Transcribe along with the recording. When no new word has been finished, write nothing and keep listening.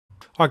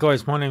Hi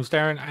guys, my name's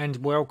Darren and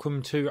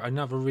welcome to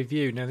another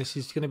review. Now this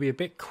is going to be a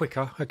bit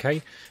quicker,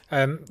 okay?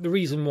 The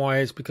reason why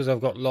is because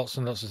I've got lots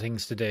and lots of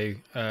things to do,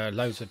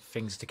 loads of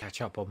things to catch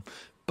up on.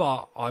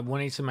 But I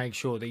wanted to make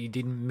sure that you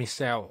didn't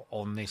miss out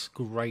on this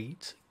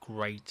great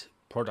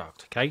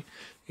product, okay?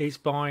 It's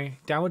by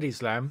Dawud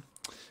Islam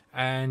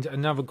and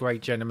another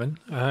great gentleman.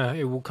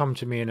 It will come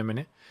to me in a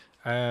minute.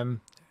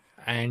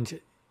 And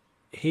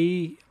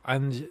he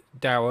and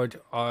Dawud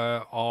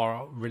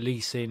are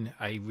releasing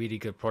a really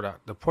good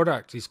product. The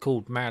product is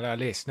called Mailer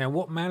List. Now,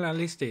 what Mailer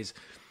List is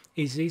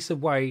this a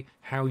way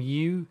how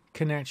you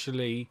can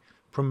actually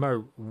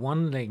promote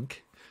one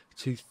link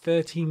to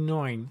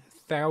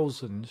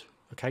 39,000,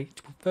 okay,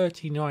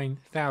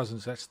 39,000,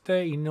 so that's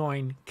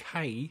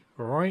 39k,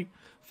 all right,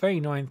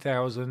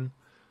 39,000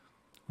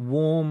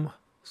 warm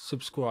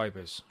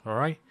subscribers, all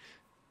right.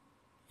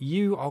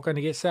 You are going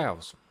to get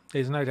sales.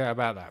 There's no doubt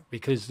about that,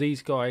 because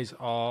these guys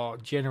are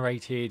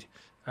generated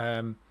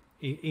in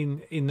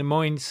the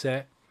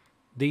mindset.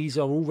 These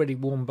are already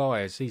warm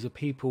buyers. These are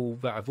people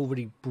that I've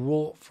already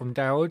brought from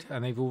Dawud,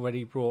 and they've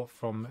already brought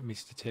from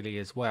Mr. Tilly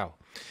as well.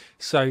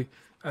 So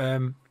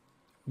we're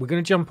going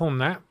to jump on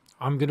that.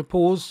 I'm going to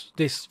pause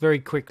this very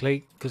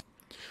quickly because.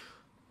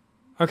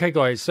 Okay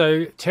guys,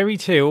 so Terry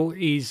Till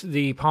is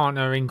the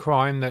partner in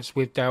crime that's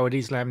with Dawud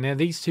Islam. Now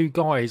these two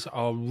guys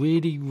are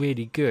really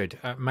good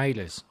at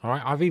mailers. All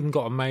right, I've even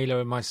got a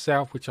mailer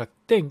myself, which I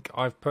think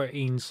I've put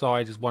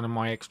inside as one of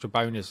my extra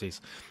bonuses.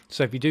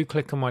 So if you do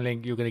click on my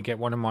link, you're going to get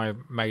one of my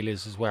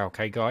mailers as well.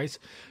 Okay guys,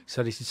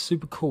 so this is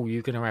super cool.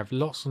 You're going to have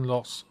lots and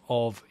lots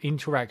of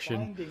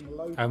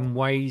interaction and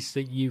ways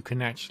that you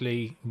can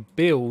actually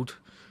build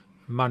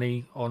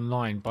money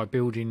online by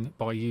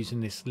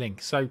using this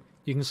link. So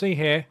you can see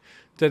here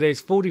that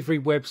there's 43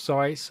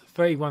 websites,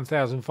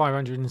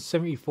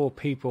 31,574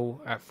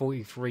 people at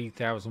 43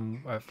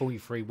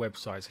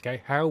 websites.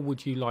 Okay, how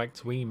would you like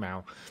to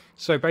email?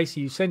 So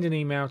basically you send an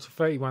email to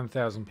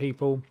 31,000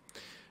 people.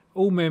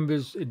 All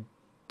members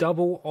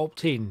double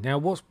opt-in. Now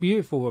what's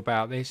beautiful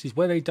about this is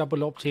where they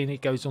double opt-in,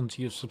 it goes onto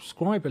your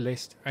subscriber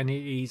list and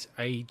it is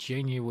a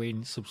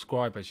genuine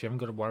subscriber, so you haven't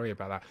got to worry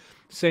about that.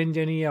 Send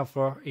any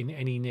offer in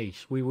any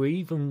niche. We will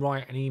even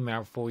write an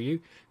email for you.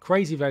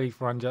 Crazy value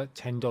for under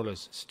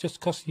 $10. It's just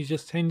costing you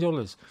just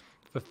 $10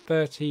 for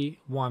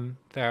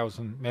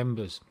 31,000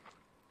 members.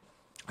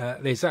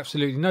 There's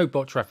absolutely no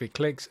bot traffic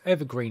clicks,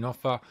 evergreen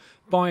offer,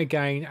 buy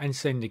again and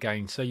send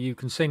again, so you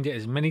can send it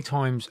as many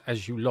times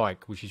as you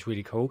like, which is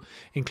really cool.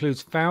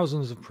 Includes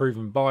thousands of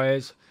proven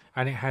buyers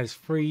and it has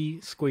free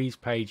squeeze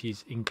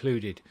pages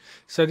included.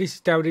 So this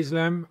is Dawud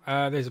Islam.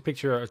 There's a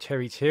picture of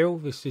Terry Till.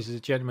 This is a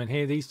gentleman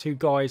here. These two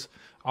guys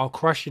are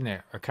crushing it,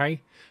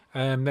 okay?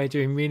 They're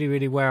doing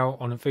really well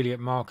on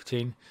affiliate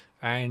marketing,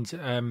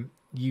 and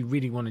you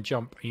really want to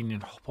jump in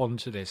and hop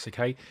onto this,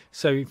 okay?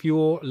 So if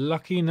you're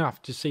lucky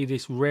enough to see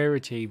this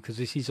rarity, because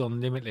this is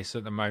on Limitless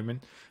at the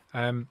moment,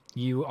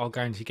 you are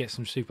going to get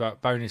some super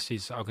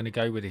bonuses that are going to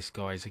go with this,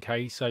 guys,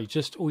 okay? So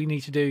just all you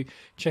need to do,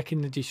 check in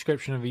the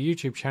description of a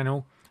YouTube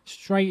channel.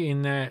 Straight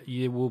in there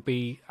you will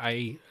be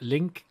a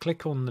link.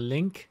 Click on the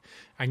link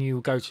and you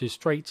will go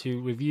straight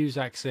to reviews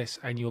access,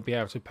 and you'll be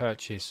able to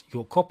purchase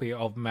your copy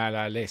of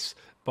Mailer List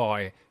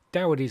by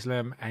Dawud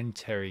Islam and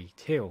Terry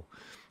Till.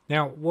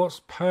 Now,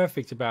 what's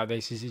perfect about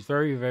this is it's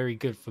very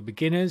good for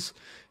beginners.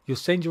 You'll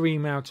send your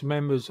email to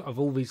members of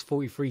all these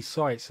 43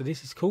 sites. So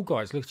this is cool,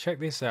 guys. Look, check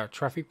this out.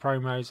 Traffic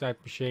promos, ad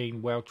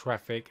machine, well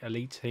traffic,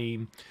 elite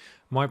team,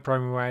 my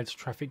promo ads,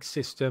 traffic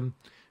system.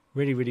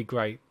 Really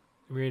great.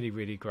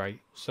 Really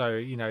great. So,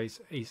 you know,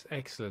 it's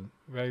excellent.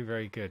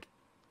 Very good.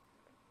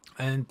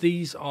 And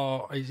it's a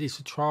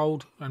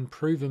trialed and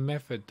proven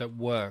method that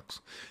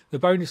works. The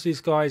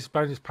bonuses, guys,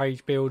 bonus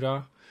page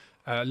builder.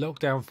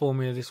 Lockdown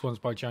formula, this one's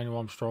by Jonah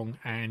Armstrong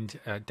and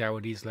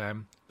Dawud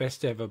Islam.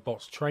 Best ever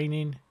bots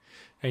training,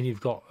 and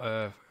you've got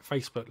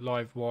Facebook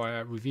live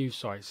wire, review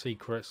site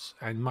secrets,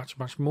 and much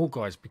more,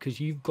 guys, because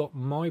you've got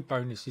my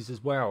bonuses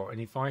as well. And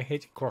if I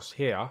hit across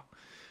here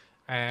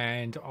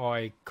and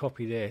I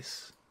copy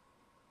this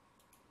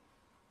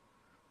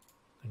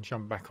and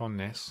jump back on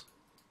this,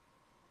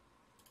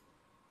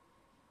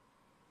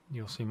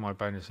 you'll see my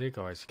bonus here,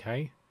 guys,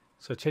 okay?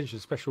 So attention,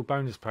 special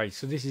bonus page.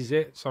 So this is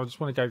it. So I just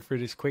want to go through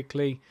this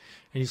quickly.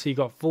 And you see you've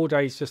got 4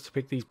 days just to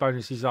pick these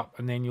bonuses up,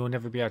 and then you'll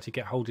never be able to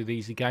get hold of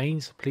these again.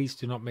 So please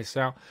do not miss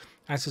out.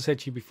 As I said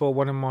to you before,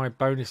 one of my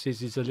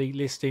bonuses is elite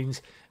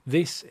listings.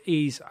 This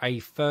is a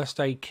first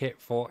aid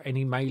kit for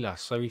any mailer.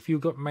 So if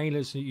you've got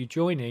mailers that you're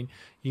joining,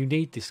 you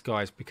need this,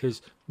 guys,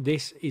 because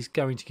this is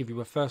going to give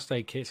you a first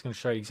aid kit. It's going to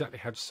show you exactly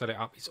how to set it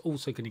up. It's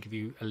also going to give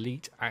you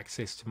elite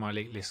access to my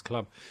elite list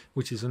club,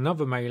 which is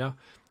another mailer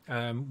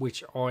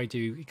which I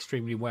do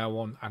extremely well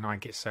on, and I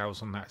get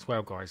sales on that as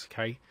well, guys,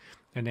 okay?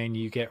 And then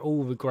you get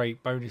all the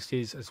great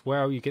bonuses as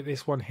well. You get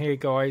this one here,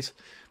 guys,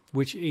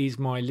 which is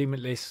my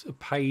Limitless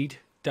paid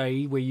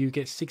day, where you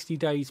get 60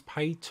 days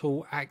paid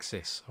tool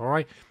access. All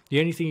right,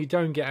 the only thing you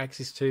don't get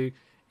access to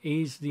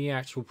is the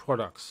actual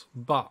products,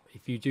 but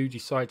if you do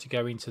decide to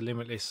go into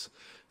Limitless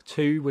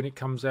 2 when it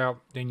comes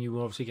out, then you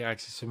will obviously get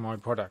access to my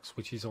products,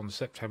 which is on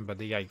September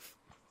the 8th.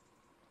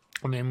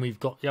 And then we've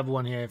got the other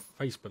one here,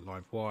 Facebook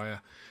Live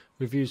Wire,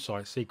 review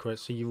site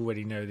secrets. So you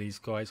already know these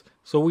guys.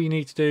 So all you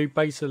need to do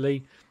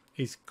basically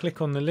is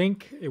click on the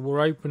link. It will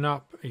open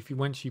up. If you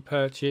once you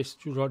purchase,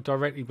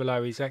 directly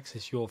below is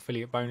access your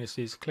affiliate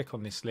bonuses. Click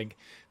on this link.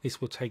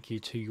 This will take you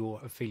to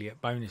your affiliate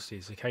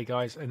bonuses. Okay,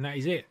 guys, and that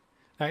is it.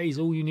 That is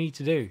all you need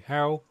to do.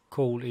 How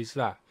cool is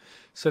that?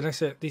 So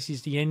that's it. This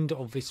is the end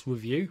of this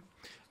review.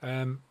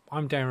 I'm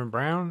Darren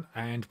Brown,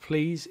 and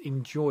please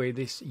enjoy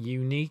this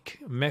unique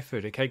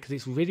method, okay, because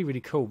it's really, really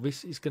cool.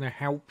 This is going to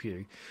help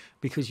you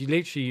because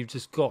you've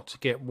just got to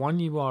get one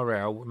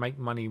URL, make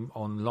money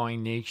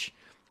online niche,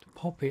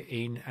 pop it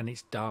in, and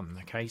it's done,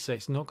 okay? So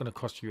it's not going to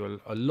cost you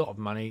a lot of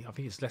money. I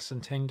think it's less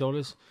than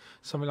 $10,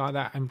 something like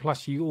that. And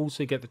plus you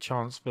also get the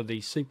chance for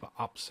the super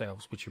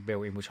upsells which are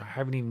built in, which I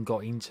haven't even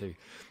got into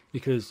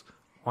because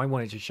I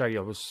wanted to show you.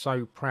 I was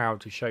so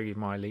proud to show you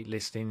my elite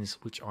listings,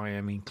 which I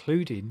am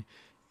including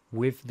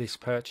with this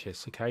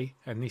purchase, okay?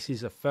 And this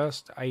is a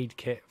first aid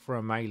kit for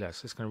a mailer,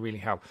 so it's going to really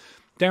help.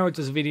 Darren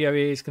does a video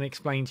here. It's going to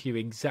explain to you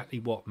exactly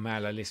what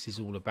mailer list is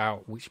all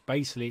about, which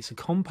basically it's a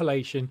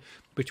compilation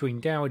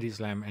between Dawud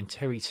Islam and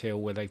Terry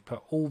Till, where they've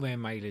put all their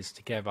mailers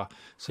together.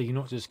 So you're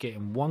not just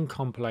getting one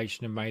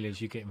compilation of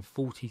mailers, you're getting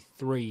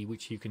 43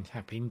 which you can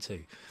tap into.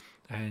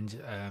 And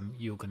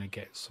you're going to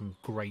get some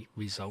great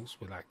results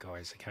with that,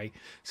 guys, okay?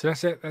 So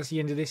that's it. That's the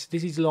end of this.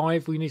 This is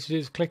live. All you need to do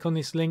is click on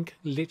this link.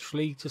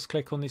 Literally just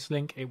click on this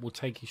link. It will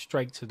take you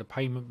straight to the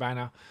payment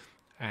banner.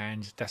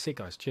 And that's it,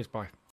 guys. Cheers. Bye.